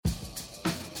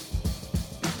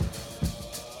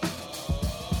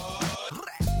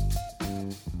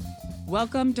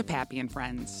Welcome to Pappy and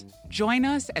Friends. Join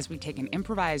us as we take an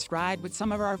improvised ride with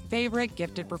some of our favorite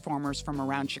gifted performers from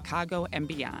around Chicago and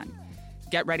beyond.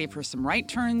 Get ready for some right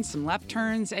turns, some left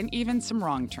turns, and even some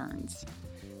wrong turns.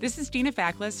 This is Dina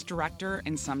Facklis, director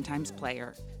and sometimes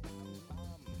player.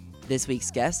 This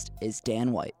week's guest is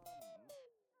Dan White.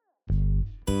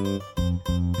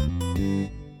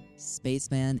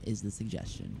 Spaceman is the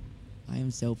suggestion. I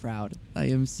am so proud. I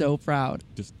am so proud.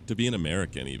 Just to be an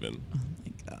American, even. Oh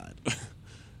my God.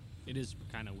 It is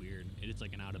kind of weird. It's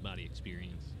like an out-of-body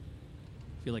experience.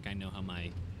 I feel like I know how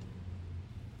my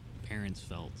parents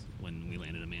felt when we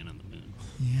landed a man on the moon.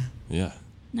 Yeah. Yeah.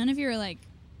 None of you are like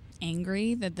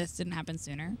angry that this didn't happen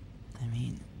sooner? I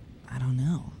mean, I don't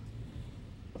know.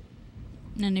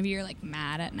 None of you are like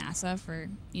mad at NASA for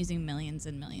using millions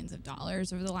and millions of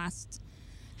dollars over the last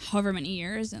however many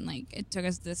years, and like it took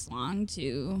us this long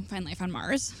to find life on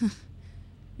Mars?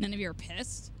 None of you are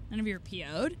pissed? None of you are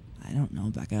PO'd? I don't know,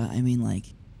 Becca. I mean, like,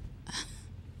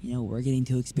 we're getting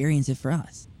to experience it for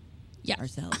us. Yeah.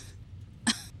 Ourselves.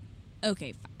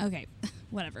 Okay,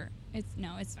 whatever.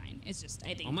 It's fine. It's just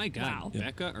I think. Oh my God, wow. Yeah.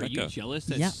 Becca, are you jealous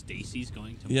that Yeah. Stacy's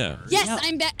going to Yeah. Mars? Yes,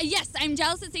 yes, I'm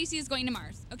jealous that Stacey is going to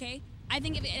Mars. Okay, I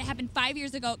think if it happened 5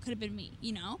 years ago, it could have been me.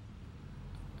 You know.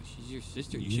 She's your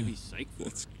sister. You should be psyched for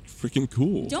That's freaking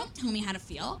cool. Don't tell me how to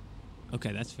feel. it.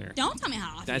 Okay, that's fair. Don't tell me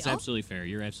how I That's feel. absolutely fair.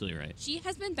 You're absolutely right. She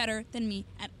has been better than me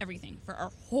at everything for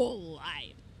our whole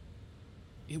life.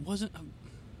 It wasn't.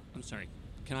 I'm sorry.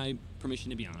 Can I permission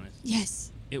to be honest?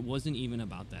 Yes. It wasn't even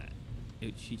about that.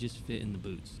 She just fit in the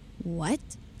boots. What?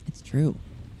 It's true.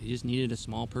 They just needed a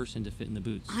small person to fit in the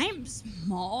boots. I'm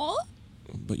small?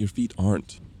 But your feet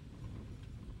aren't.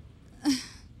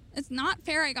 It's not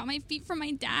fair. I got my feet from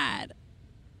my dad.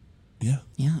 Yeah.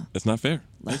 Yeah. That's not fair.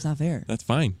 Life's not fair. That's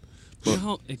fine. Do you know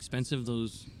how expensive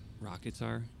those rockets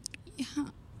are?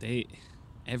 Yeah.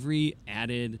 Every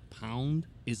added pound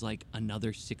is like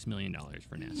another $6 million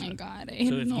for NASA. Oh my God. I So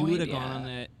had if no you would have idea. gone on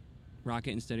that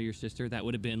rocket instead of your sister, that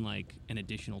would have been like an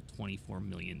additional $24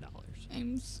 million.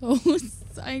 I'm so.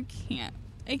 I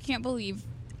can't believe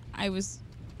I was.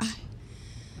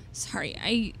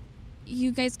 Sorry.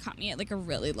 You guys caught me at like a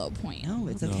really low point. No,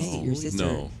 it's okay. No. Your sister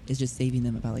No. is just saving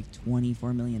them about like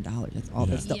 $24 million. That's all.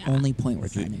 Yeah. That's the Yeah. only point we're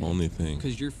That's the trying to make. only thing.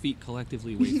 Because your feet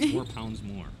collectively weigh 4 pounds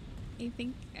more. I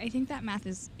think that math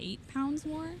is 8 pounds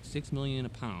more. 6 million a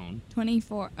pound.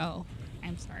 24. Oh,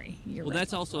 I'm sorry. You're Well, right.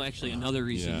 that's also actually another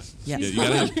reason. Yeah.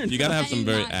 Yeah. You gotta have some I'm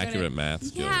very not good accurate at- math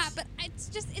skills. Yeah, but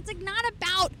it's like not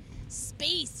about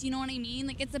space. You know what I mean?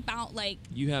 Like it's about like.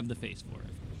 You have the face for it.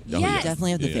 Oh, You Yes.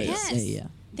 definitely have the Yeah, face. Yes. Yeah.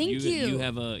 Thank you. You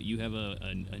have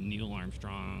a Neil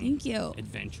Armstrong. Thank you.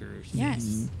 Adventures. Yes.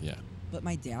 Mhm. Yeah. But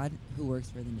my dad, who works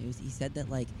for the news, he said that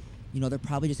like, they're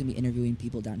probably just gonna be interviewing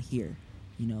people down here,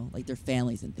 like their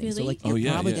families and things. So Really? like, you're Oh,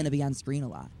 yeah, probably yeah. gonna be on screen a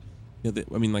lot. Yeah.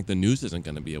 the news isn't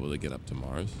gonna be able to get up to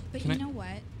Mars. But Can you I- know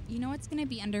what? You know what's going to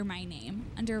be under my name?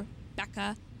 Under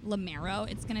Becca Lamero.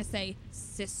 It's going to say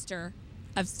sister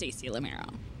of Stacy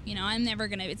Lamero. It's never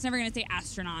going to say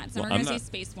astronaut. It's Well, never going to I'm say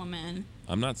space woman.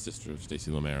 I'm not sister of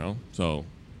Stacy Lamero, so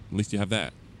at least you have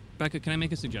that. Becca, can I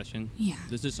make a suggestion? Yeah.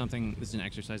 This is an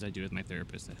exercise I do with my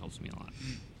therapist that helps me a lot.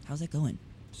 How's it going?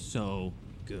 So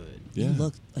good. Yeah. You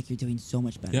look like you're doing so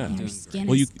much better. Yeah. Your doing skin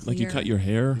Well, you is clear. you cut your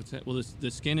hair. What's that? Well,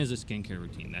 the skin is a skincare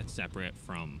routine that's separate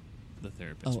from the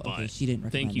therapist. Oh, okay. But She didn't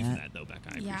thank recommend you that. for that, though,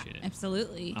 Becca. I Yeah, appreciate it.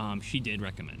 absolutely. She did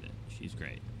recommend it. She's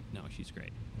great. No, she's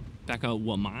great. Becca,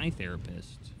 what my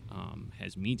therapist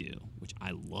has me do, which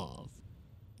I love,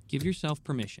 give yourself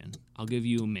permission. I'll give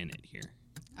you a minute here.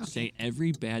 Okay. Say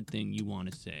every bad thing you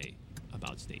want to say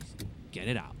about Stacy. Get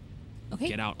it out. Okay.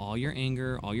 Get out all your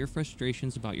anger, all your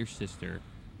frustrations about your sister,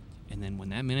 and then when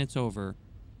that minute's over,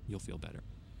 you'll feel better.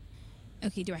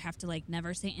 Okay, do I have to like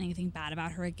never say anything bad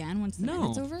about her again once the No,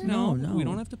 minute's over? No. We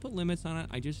don't have to put limits on it.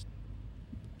 I just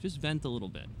vent a little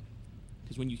bit.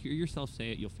 Because when you hear yourself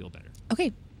say it, you'll feel better. Okay.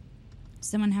 Does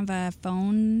someone have a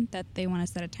phone that they want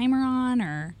to set a timer on,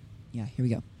 or? Yeah, here we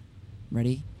go.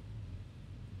 Ready?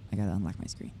 I gotta unlock my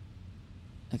screen.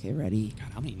 Okay, ready? God,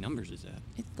 how many numbers is that?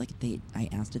 It's like I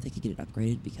asked if they could get it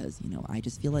upgraded because, I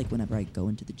just feel like whenever I go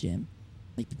into the gym,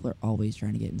 like people are always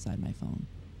trying to get inside my phone.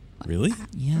 Really?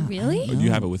 Yeah. Really? I Do don't you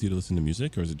know. have it with you to listen to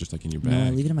music, or is it just like in your No, I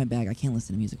bag? leave it in my bag. I can't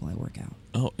listen to music while I work out.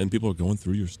 Oh, and people are going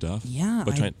through your stuff. Yeah,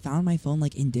 But I found my phone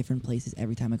like in different places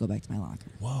every time I go back to my locker.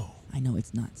 Whoa. I know,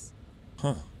 it's nuts.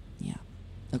 Huh. Yeah.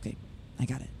 Okay, I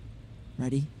got it.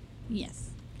 Ready? Yes.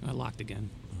 I locked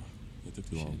again. It took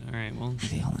too Shit. long. All right, well.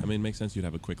 Okay, hold on. I mean, it makes sense you'd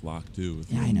have a quick lock too.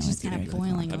 Yeah, I know. It's it's just kind very of quick.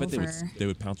 boiling I bet over. they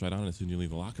would pounce right on it as soon as you leave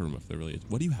the locker room if there really is.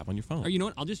 What do you have on your phone? Or you know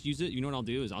what? I'll just use it. You know what I'll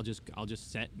do is I'll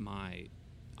just set my.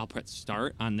 I'll press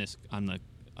start on the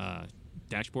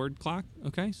dashboard clock.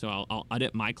 Okay, so I'll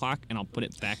edit my clock and I'll put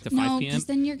it back to No, 5 p.m. 'cause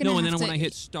then you're gonna no, and have then when to- I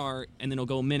hit start, and then it'll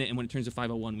go a minute, and when it turns to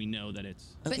 5:01, we know that it's.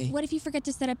 Okay. But what if you forget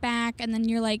to set it back and then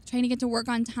you're like trying to get to work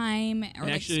on time or And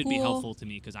like actually, school? it'd be helpful to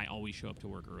me because I always show up to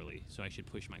work early, so I should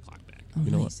push my clock back. Oh,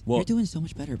 You know what? nice. Well- You're doing so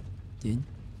much better, dude.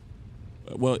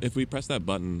 Well, if we press that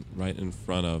button right in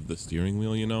front of the steering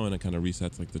wheel, and it kind of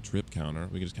resets like the trip counter,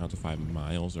 we can just count to 5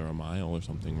 miles or a mile or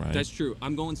something, right? That's true.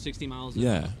 I'm going 60 miles.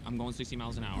 Yeah. I'm going 60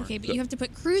 miles an hour. Okay, but you have to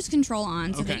put cruise control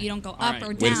on so that Okay. you don't go All up right. or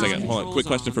Wait down. Wait a second. Hold on. Controls Quick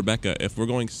question on. for Becca. If we're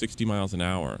going 60 miles an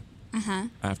hour,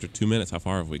 after 2 minutes, how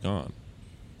far have we gone?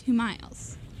 2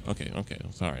 miles. Okay.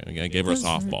 Sorry. I gave her a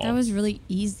softball. That was really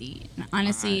easy. And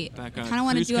honestly, All right, Becca, I kind of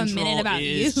want to cruise do a minute control about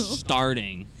you. is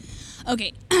starting.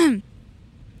 Okay.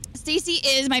 Stacy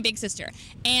is my big sister,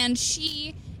 and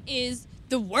she is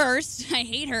the worst. I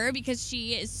hate her because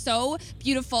she is so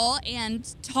beautiful and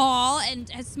tall and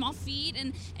has small feet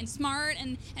and smart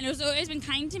and has always been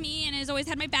kind to me and has always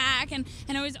had my back and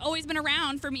has always been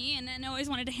around for me and always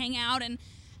wanted to hang out. And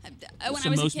when What's I the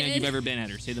was a most kid, mad you've ever been at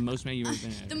her? Say the most mad you've ever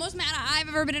been at her. the most mad I've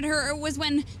ever been at her was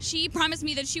when she promised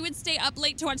me that she would stay up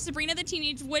late to watch Sabrina the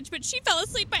Teenage Witch, but she fell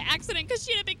asleep by accident because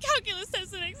she had a big calculus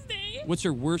test the next day. What's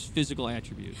her worst physical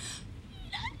attribute?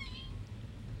 Nothing.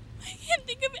 I can't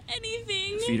think of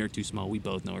anything. Feet are too small. We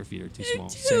both know her feet are too They're small.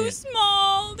 too Say it.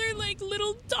 small. They're like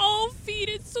little doll feet.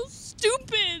 It's so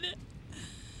stupid.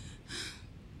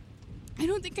 I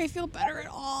don't think I feel better at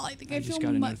all. I think I, just feel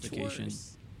got a much notification. worse.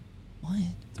 What?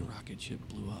 The rocket ship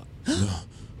blew up.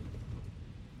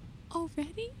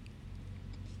 Already?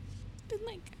 It's been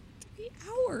like 3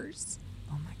 hours.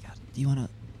 Oh my god. Do you wanna?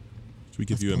 Should we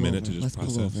give Let's you a pull minute over. to just Let's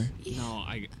pull process? over. No,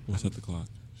 I. We'll set the clock.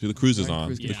 See, the cruise is Alright, on.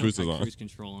 cruise The Yeah, cruise is I on. cruise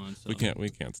control on. So We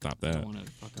can't stop I that. don't want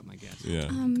to fuck up my gas. Yeah.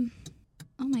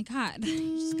 Oh my god.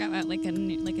 You just got that like a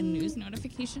news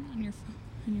notification on your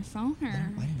phone or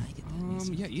Why didn't I get that? news?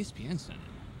 Yeah, ESPN sent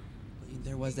it.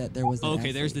 There was that. There was that. Okay,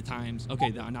 ad there's for the Times. Okay,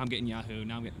 now I'm getting Yahoo.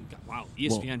 Now I'm getting. Wow,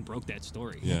 ESPN broke that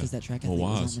story. Yeah. Because that track Well,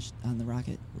 athlete was. was on the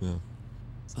rocket. Yeah.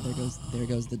 So there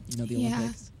goes the the Yeah.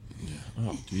 Olympics.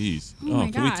 Oh, jeez. Oh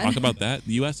my can we God. talk about that?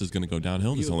 The U.S. is going to go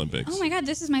downhill this Olympics. Oh my god,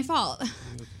 this is my fault.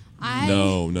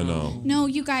 No. No,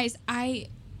 you guys, as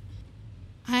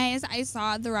I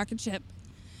saw the rocket ship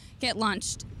get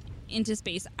launched into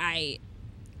space, I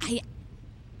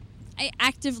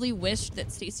actively wished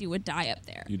that Stacy would die up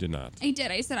there. You did not. I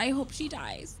did. I said, I hope she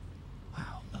dies.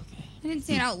 Wow. Okay. I didn't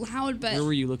say it out loud, but Where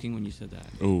were you looking when you said that?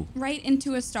 Oh, right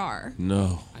into a star.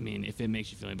 no. I mean, if it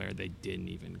makes you feel any better, they didn't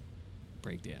even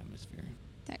break the atmosphere.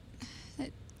 That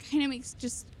kind of makes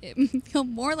it feel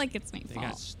more like it's my They fault.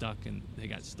 got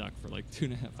stuck for like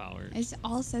 2.5 hours. It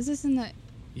all says this in the.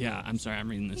 Yeah, I'm sorry, I'm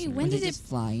reading this. Hey, in when Were did they it? just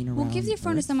flying around? Well, give your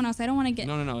phone to Earth? someone else. I don't want to get.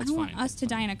 No, I it's don't want fine. us to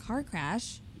die in a car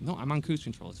crash. No, I'm on cruise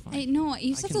control. It's fine. Hey, no,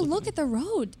 you just I have can to look at at the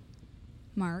road,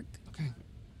 Mark. Okay.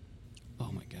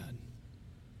 Oh my God.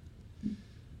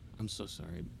 I'm so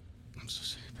sorry. I'm so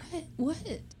sorry. What?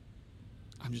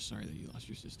 I'm just sorry that you lost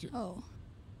your sister. Oh.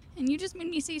 And you just made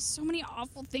me say so many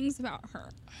awful things about her.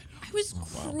 I was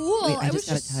wow. cruel. Wait, I was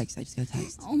just got a text. I just got a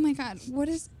text. Oh my god. What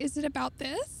is it about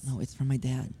this? No, it's from my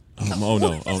dad. Oh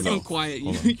no. Oh So no. quiet.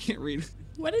 Hold You can't read.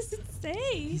 What does it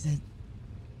He say?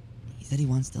 said he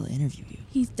wants to interview you.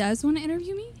 He does want to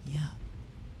interview me? Yeah.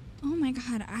 Oh my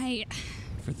god.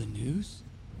 For the news?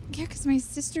 Yeah, because my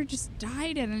sister just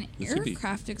died in an This could be-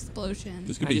 aircraft explosion.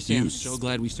 This could I be just say I'm huge. so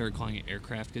glad we started calling it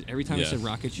aircraft because every time I Yeah. said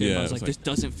rocket ship, Yeah, I was it like, was this like-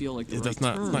 doesn't feel like the That's right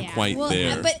not- it's term. not quite well,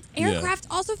 there. But Yeah. aircraft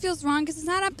also feels wrong because it's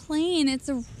not a plane. It's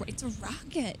a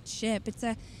rocket ship. It's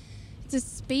a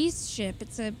spaceship.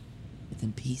 It's a. It's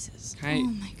in pieces. Can I, Oh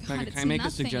my god. Becca, it's can I make a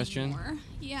nothing suggestion? anymore.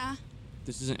 Yeah.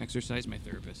 This is an exercise my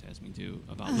therapist has me do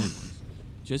about loved ones.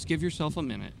 Just give yourself a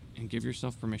minute and give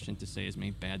yourself permission to say as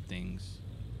many bad things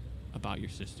about your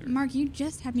sister. Mark, you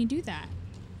just had me do that.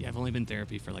 Yeah, I've only been in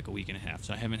therapy for like a week and a half,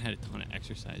 so I haven't had a ton of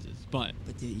exercises. But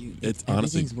But dude, It's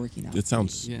honestly. everything's working out. It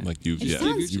sounds Yeah. like you've. It Yeah,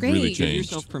 sounds you've great. really Give give changed.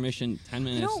 yourself permission, 10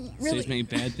 minutes, don't say really- as many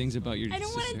bad things about your I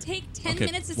don't want sister. to take 10 Okay,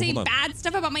 minutes to well, say hold on. bad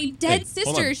stuff about my dead Hey,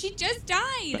 hold sister. on. She just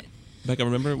died. Becca,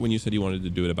 remember when you said you wanted to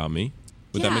do it about me?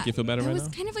 Would that Yeah, make you feel better that right was now?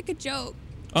 kind of like a joke.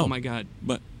 Oh my God.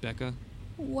 But Becca,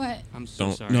 What? I'm so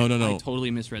Don't- sorry. no. I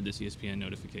totally misread this ESPN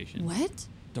notification. What?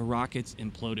 The Rockets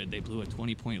imploded. They blew a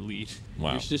 20-point lead.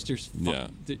 Wow. Your sister's Yeah.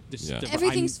 Yeah.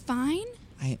 Everything's fine?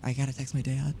 I gotta text my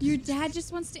dad. Your dad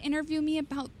just wants to interview me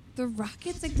about the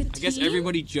Rockets, like the team? I guess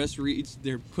everybody just reads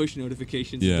their push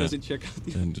notifications Yeah. and doesn't check out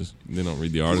the. and just they don't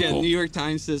read the Yeah, article. New York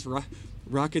Times says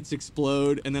Rockets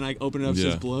explode, and then I open it up, Yeah.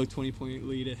 says blow 20-point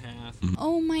lead at half.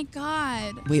 Oh my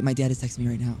god. Wait, my dad is texting me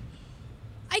right now.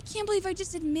 I can't believe I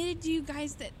just admitted to you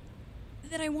guys that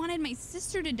that I wanted my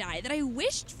sister to die, that I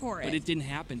wished for it. But it didn't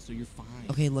happen, so you're fine.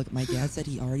 Okay, look, my dad said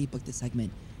he already booked the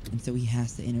segment, and so he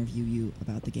has to interview you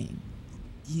about the game.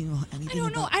 Do you know anything I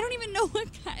don't know. about... I don't even know what.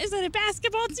 Is that a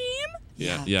basketball team?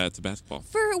 Yeah, it's a basketball.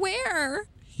 For where?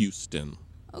 Houston.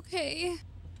 Okay.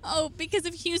 Oh, because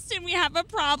of Houston, we have a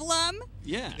problem.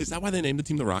 Yeah. Is that why they named the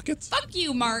team the Rockets? Fuck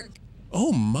you, Mark.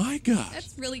 Oh my gosh.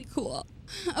 That's really cool.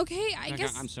 Okay, I Becca,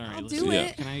 guess I'm sorry. I'll listen, do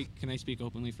Yeah. it. Can I speak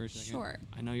openly for a second? Sure.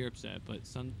 I know you're upset, but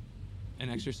an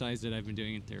exercise that I've been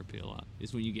doing in therapy a lot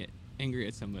is when you get angry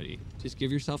at somebody, just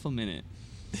give yourself a minute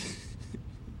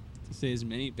to say as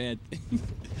many bad things.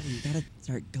 You gotta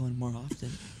start going more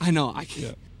often. I know. I can't.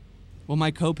 Yeah. Well,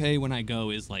 my copay when I go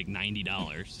is like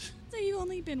 $90. So you've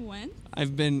only been when? I've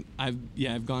only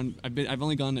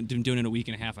been doing it a week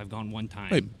and a half. I've gone one time.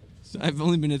 Wait. So I've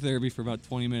only been to therapy for about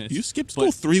 20 minutes. You skipped school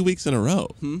But- 3 weeks in a row.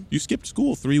 You skipped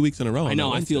school 3 weeks in a row. I on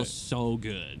know. that I feel Wednesday. so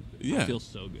good. Yeah. I feel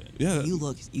so good. Yeah. You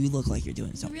look like you're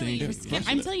doing something. Really, your Yeah, skin. crushing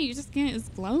I'm it. telling you, your skin is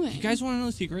glowing. You guys want to know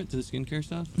the secret to the skincare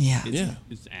stuff? Yeah. It's, Yeah.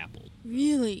 It's apple.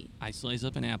 Really? I slice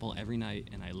up an apple every night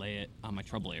and I lay it on my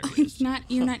trouble areas. Oh, it's not.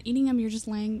 You're not eating them. You're just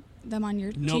laying them on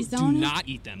your No, cheese do donut. not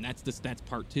eat them. That's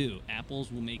part 2.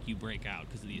 Apples will make you break out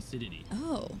because of the acidity.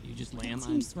 Oh. You just lay that them on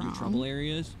seems your wrong. trouble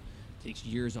areas. Takes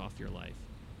years off your life.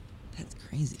 That's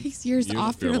crazy. Takes years Years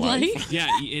off of your your life. life. Yeah,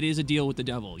 it is a deal with the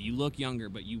devil. You look younger,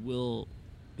 but you will.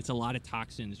 It's a lot of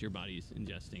toxins your body's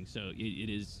ingesting, so it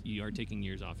is. You are taking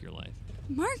years off your life.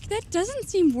 Mark, that doesn't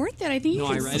seem worth it. I think No,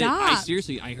 you I should read stop. it. I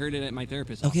seriously, I heard it at my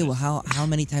therapist's Okay, office. well, how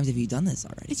many times have you done this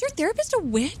already? Is your therapist a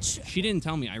witch? She didn't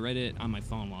tell me. I read it on my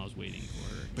phone while I was waiting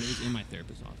for her, but it was in my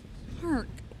therapist's office. Mark.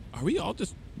 Are we all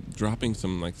just dropping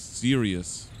some like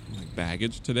serious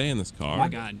baggage today in this car? Oh my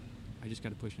God, I just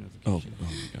got a push Oh, notification. oh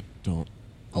my God! Don't.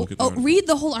 Oh, Look at the article. read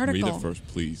the whole article. Read it first,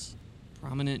 please.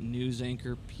 Prominent news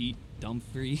anchor Pete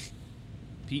Dumfrey.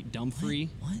 Pete Dumfrey.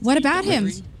 What about him?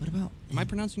 Dumfrey? What about? Am I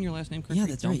pronouncing your last name correctly? Yeah,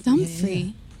 that's right. Dumfrey? Dumfrey.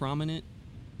 Yeah. Prominent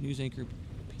news anchor.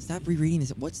 Stop rereading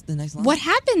this. What's the next line? What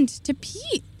happened to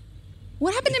Pete?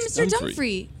 What happened It's to Mr. Dumfrey.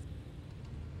 Dumfrey?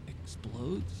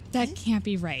 Explodes. That can't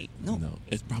be right. No. No,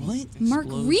 it's probably. What? Mark,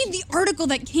 Explodes. read the article.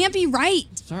 That can't be right.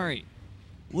 Sorry.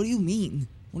 What do you mean?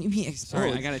 What do you mean explode?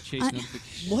 Sorry, I got a chase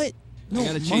notification. What? No, I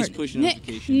got a chase Mark, push Nick,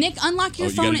 notification. Nick, unlock your Oh,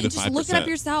 you phone gotta and do the just look it up 5%.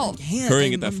 yourself. I can't.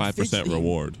 Hurrying at that I'm 5% fidgeting.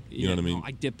 reward. You know what I mean? No,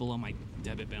 I dip below my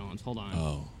debit balance. Hold on.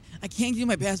 Oh. I can't do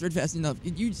my password fast enough.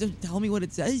 Could you just tell me what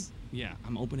it says? Yeah,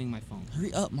 I'm opening my phone.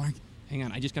 Hurry up, Mark. Hang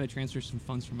on, I just got to transfer some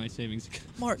funds from my savings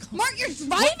account. Mark. Mark, you're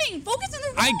driving. Focus on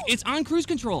the road. It's on cruise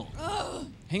control.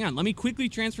 Hang on, let me quickly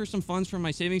transfer some funds from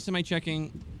my savings to my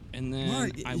checking, and then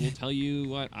Mark, I will tell you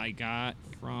what I got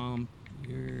from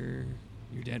your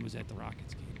dad was at the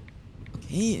Rockets game.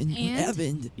 Okay, and what And?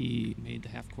 happened? He made the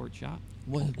half-court shot.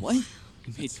 What? What?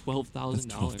 He made $12,000. That's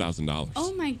 $12,000.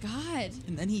 Oh my God.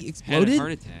 And then he Had a exploded?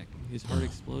 heart attack. His heart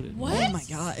exploded. What? Oh my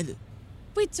god.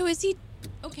 Wait, so is he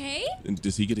okay? And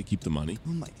does he get to keep the money?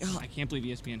 Oh my I god. can't believe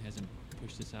ESPN hasn't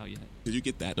pushed this out yet. Did you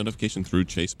get that notification through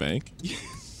Chase Bank?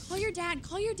 Call your dad.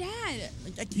 Call your dad.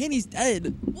 I can't, he's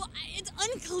dead. Well, it's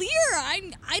unclear.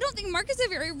 I don't think Mark is a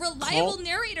very reliable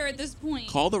narrator at this point.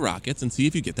 Call the Rockets and see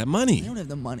if you get that I money. don't have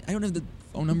the money. I don't have the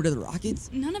phone number to the Rockets.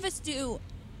 None of us do.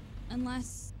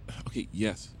 Unless. Okay,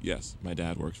 yes. My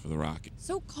dad works for the Rockets.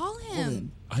 So call Hold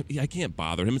him. on. I can't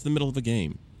bother him. It's the middle of a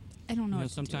game. I don't know. You know, what to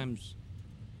do. sometimes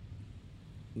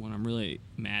when I'm really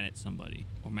mad at somebody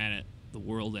or mad at the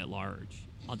world at large,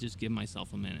 I'll just give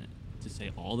myself a minute to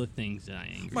say all the things that I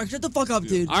angry. Mark, shut the fuck up,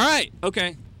 dude. All right,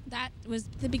 okay. That was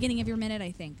the beginning of your minute,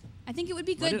 I think. I think it would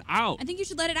be good. Let it out. I think you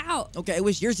should let it out. Okay, I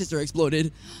wish your sister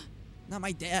exploded. Not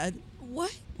my dad.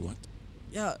 What? What?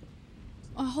 Yeah.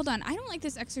 Oh, hold on. I don't like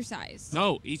this exercise.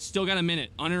 No, he's still got a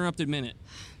minute, uninterrupted minute.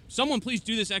 Someone please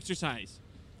do this exercise.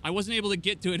 I wasn't able to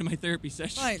get to it in my therapy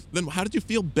session. Fine. Then how did you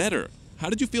feel better? How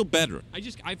did you feel better?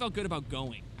 I felt good about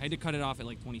going. I had to cut it off at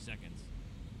like 20 seconds.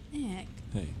 Nick.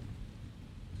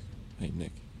 Hey,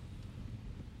 Nick.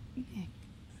 Nick.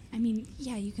 I mean,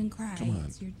 yeah, you can cry. Come on,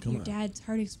 It's your come on. dad's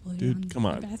heart exploded Dude, on come the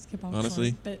on. basketball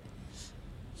Honestly? court. But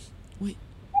Wait.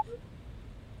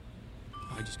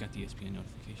 Oh, I just got the ESPN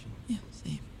notification. Yeah,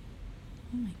 same.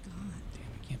 oh my god.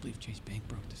 Damn, I can't believe Chase Bank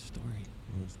broke the story.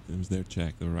 It was their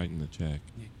check. They were writing the check.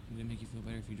 Nick, would it make you feel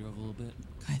better if you drove a little bit?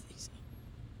 I think so.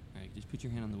 All right, just put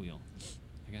your hand on the wheel.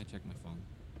 I gotta check my phone.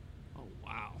 Oh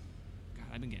wow, God,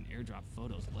 I've been getting airdrop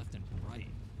photos left and right.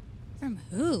 From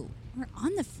who? We're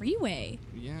on the freeway.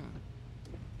 Yeah.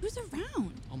 Who's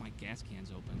around? Oh, my gas can's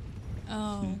open.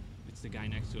 Oh. It's the guy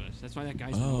next to us. That's why that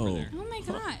guy's been over Oh. there. Oh my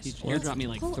gosh. He's Let's airdropped me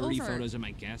like pull 30 over. photos of my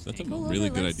gas That's a tank. Pull really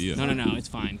over, good let's- idea. No, it's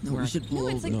fine. No, we should pull No,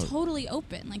 it's over. like No. totally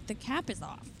open. Like the cap is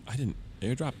off. I didn't.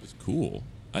 Airdrop is cool.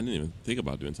 I didn't even think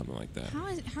about doing something like that.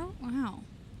 Wow.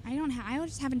 I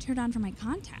just haven't turned on for my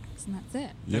contacts, and that's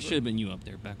it. That should have been you up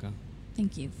there, Becca.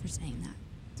 Thank you for saying that.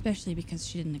 Especially because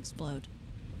she didn't explode.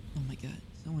 Oh my god,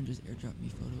 someone just airdropped me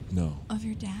photos. No. Of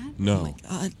your dad? No. Oh my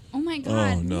god, Oh my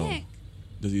god, Oh, no.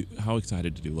 Nick. How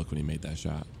excited did you look when he made that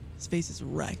shot? his face is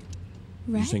wrecked.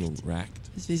 You're Wrecked? saying racked?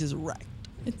 His face is wrecked.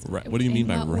 It's- What do you mean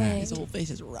by in what way? wrecked? His whole face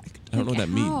is wrecked. I don't know what that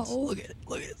How? means. Look at it.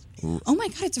 Look at it. Oh my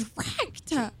god, it's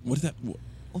wrecked. What is that?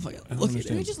 Oh my god, I don't look at understand.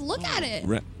 Let me just look at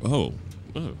it. Oh.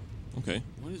 Okay.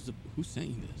 Who's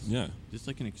saying this? Yeah. Is this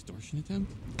like an extortion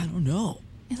attempt? it. I don't know.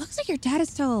 It looks like your dad is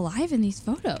still alive in these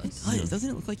photos. Doesn't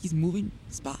it look like he's moving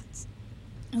spots?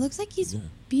 It looks like he's Yeah.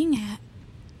 being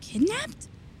kidnapped.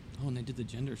 Oh, and they did the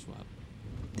gender swap.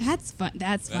 That's fun.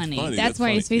 That's funny. funny. That's That's why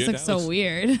funny. his face Your looks dad so looks-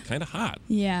 weird. Kind of hot.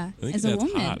 Yeah, I think as your a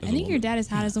dad's woman. hot as I a think your woman. dad is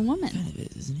hot as a woman. Kind of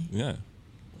is, isn't he? Yeah.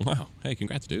 Wow. Hey,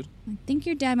 congrats, dude. I think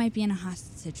your dad might be in a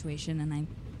hostage situation, and I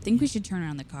think we should turn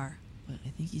around the car. But I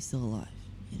think he's still alive.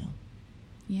 You know.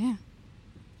 Yeah.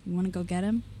 You want to go get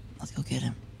him? Let's go get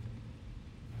him.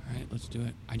 All right, let's do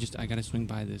it. I gotta swing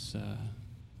by this.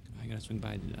 I gotta swing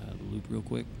by the loop real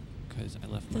quick because I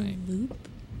left The my loop?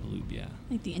 loop. Yeah.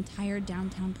 Like the entire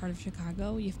downtown part of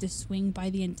Chicago? You have to swing by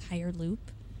the entire loop?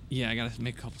 Yeah, I gotta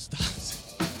make a couple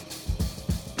stops.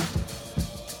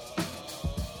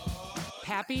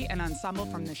 Pappy, an ensemble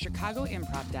from the Chicago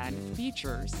Improv Den,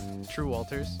 features True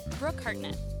Walters, Brooke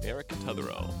Hartnett. Eric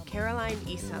Tutherow. Caroline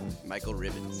Easom, Michael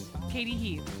Ribbons. Katie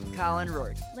Heath, Colin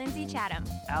Rourke, Lindsay Chatham,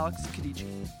 Alex Kadichi.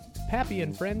 Pappy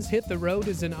and Friends Hit the Road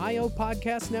is an IO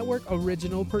Podcast Network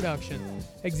original production.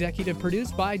 Executive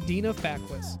produced by Dina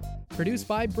Fackless. Produced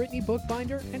by Brittany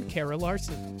Bookbinder and Kara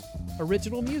Larson.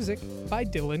 Original music by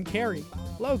Dylan Carey.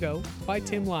 Logo by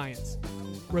Tim Lyons.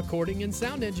 Recording and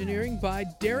sound engineering by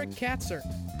Derek Katzer.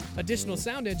 Additional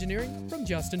sound engineering from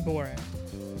Justin Borak.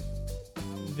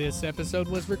 This episode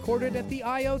was recorded at the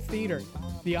IO Theater.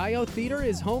 The IO Theater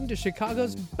is home to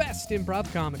Chicago's best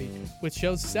improv comedy, with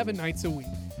shows 7 nights a week.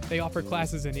 They offer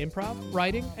classes in improv,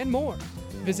 writing, and more.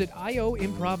 Visit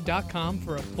ioimprov.com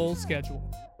for a full schedule.